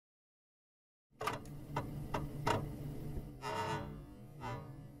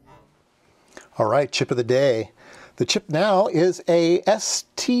All right, chip of the day. The chip now is a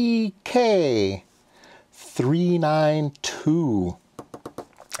STK392.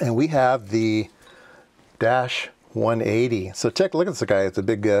 And we have the Dash 180. So take a look at this guy. It's a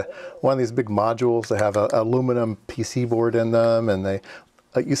big, one of these big modules. They have an aluminum PC board in them, and they,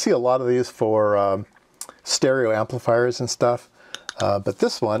 you see a lot of these for stereo amplifiers and stuff. But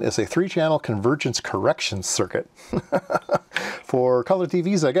this one is a 3-channel convergence correction circuit for color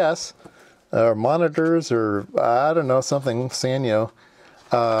TVs, I guess, or monitors, or I don't know, something Sanyo.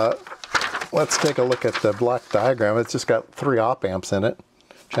 Let's take a look at the block diagram. It's just got 3 op amps in it.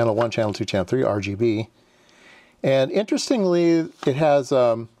 Channel 1, channel 2, channel 3, RGB. And interestingly, it has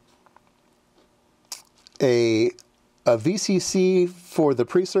a VCC for the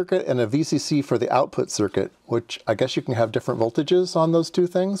pre-circuit and a VCC for the output circuit, which I guess you can have different voltages on those two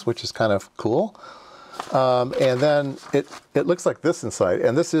things, which is kind of cool. And then it looks like this inside,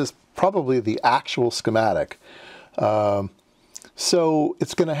 and this is probably the actual schematic. So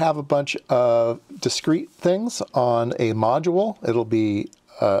it's going to have a bunch of discrete things on a module. It'll be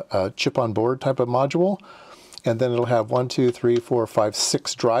a chip on board type of module. And then it'll have 1, 2, 3, 4, 5,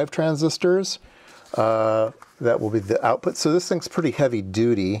 6 drive transistors. That will be the output. So this thing's pretty heavy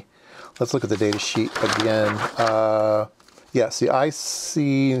duty. Let's look at the data sheet again. Yes, the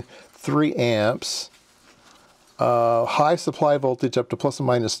IC 3 amps. High supply voltage up to plus or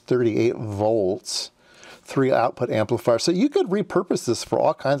minus 38 volts. 3 output amplifiers. So you could repurpose this for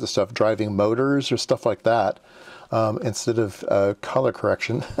all kinds of stuff, driving motors or stuff like that. Instead of color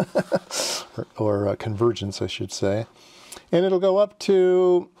correction, or convergence, I should say. And it'll go up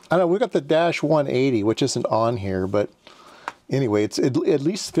to, I don't know, we've got the Dash 180, which isn't on here, but anyway, it's at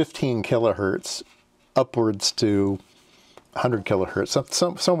least 15 kilohertz, upwards to 100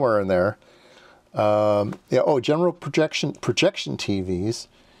 kilohertz, somewhere in there. Yeah, oh, general projection TVs,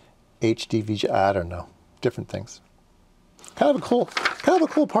 HDVG, I don't know, different things. Kind of a cool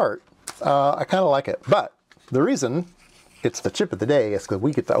part. I kind of like it, but the reason it's the chip of the day is because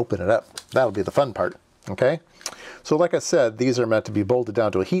we get to open it up. That'll be the fun part, okay? So like I said, these are meant to be bolted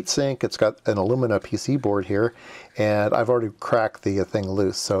down to a heat sink. It's got an aluminum PC board here, and I've already cracked the thing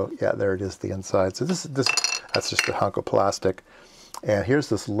loose. So yeah, there it is, the inside. So that's just a hunk of plastic. And here's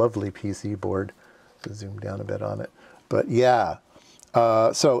this lovely PC board. Let's zoom down a bit on it. But yeah,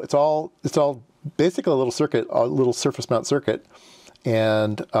 so it's all basically a little circuit, a little surface mount circuit,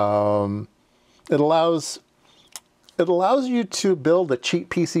 and it allows you to build a cheap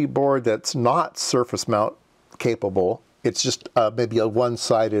PC board that's not surface mount capable. It's just maybe a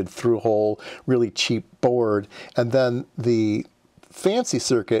one-sided through-hole, really cheap board, and then the fancy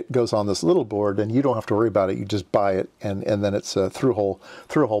circuit goes on this little board, and you don't have to worry about it. You just buy it, and then it's a through-hole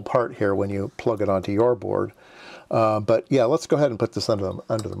part here when you plug it onto your board. But yeah, let's go ahead and put this under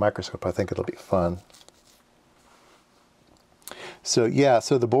the microscope. I think it'll be fun. So yeah,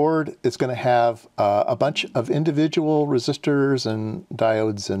 so the board is going to have a bunch of individual resistors and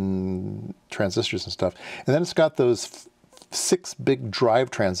diodes and transistors and stuff. And then it's got those 6 big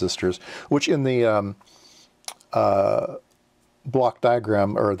drive transistors, which in the block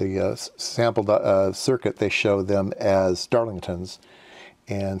diagram, or the sample circuit, they show them as Darlingtons.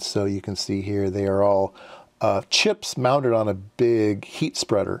 And so you can see here they are all chips mounted on a big heat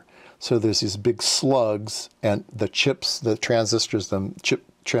spreader. So there's these big slugs, and the chips, the transistors,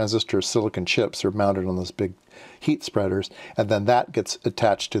 transistor silicon chips are mounted on those big heat spreaders, and then that gets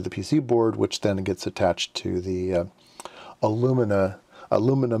attached to the PC board, which then gets attached to the aluminum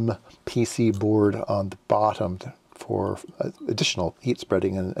PC board on the bottom for additional heat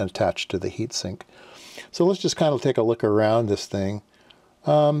spreading and attached to the heat sink. So let's just kind of take a look around this thing.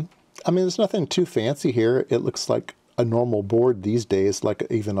 I mean, there's nothing too fancy here. It looks like a normal board these days, like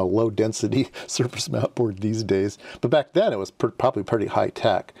even a low density surface mount board these days. But back then it was probably pretty high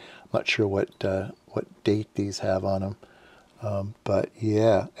tech. I'm not sure what date these have on them. But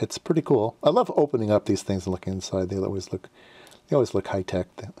yeah, it's pretty cool. I love opening up these things and looking inside. They always look high tech.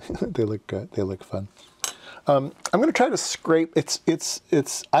 They look fun. I'm going to try to scrape. It's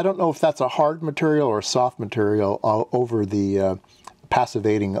I don't know if that's a hard material or a soft material over the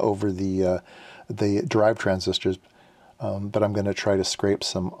passivating over the drive transistors. But I'm going to try to scrape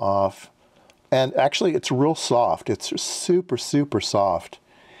some off. And actually, it's real soft. It's super, super soft.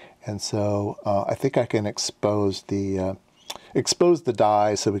 And so I think I can expose the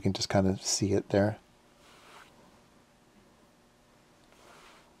die so we can just kind of see it there.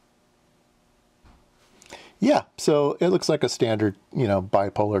 Yeah, so it looks like a standard,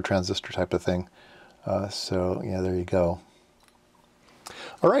 bipolar transistor type of thing. So yeah, there you go.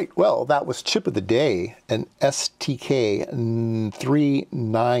 All right, well, that was chip of the day, an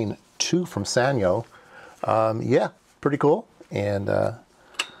STK392. 2 from Sanyo. Yeah, pretty cool. And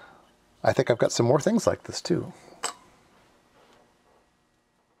I think I've got some more things like this too.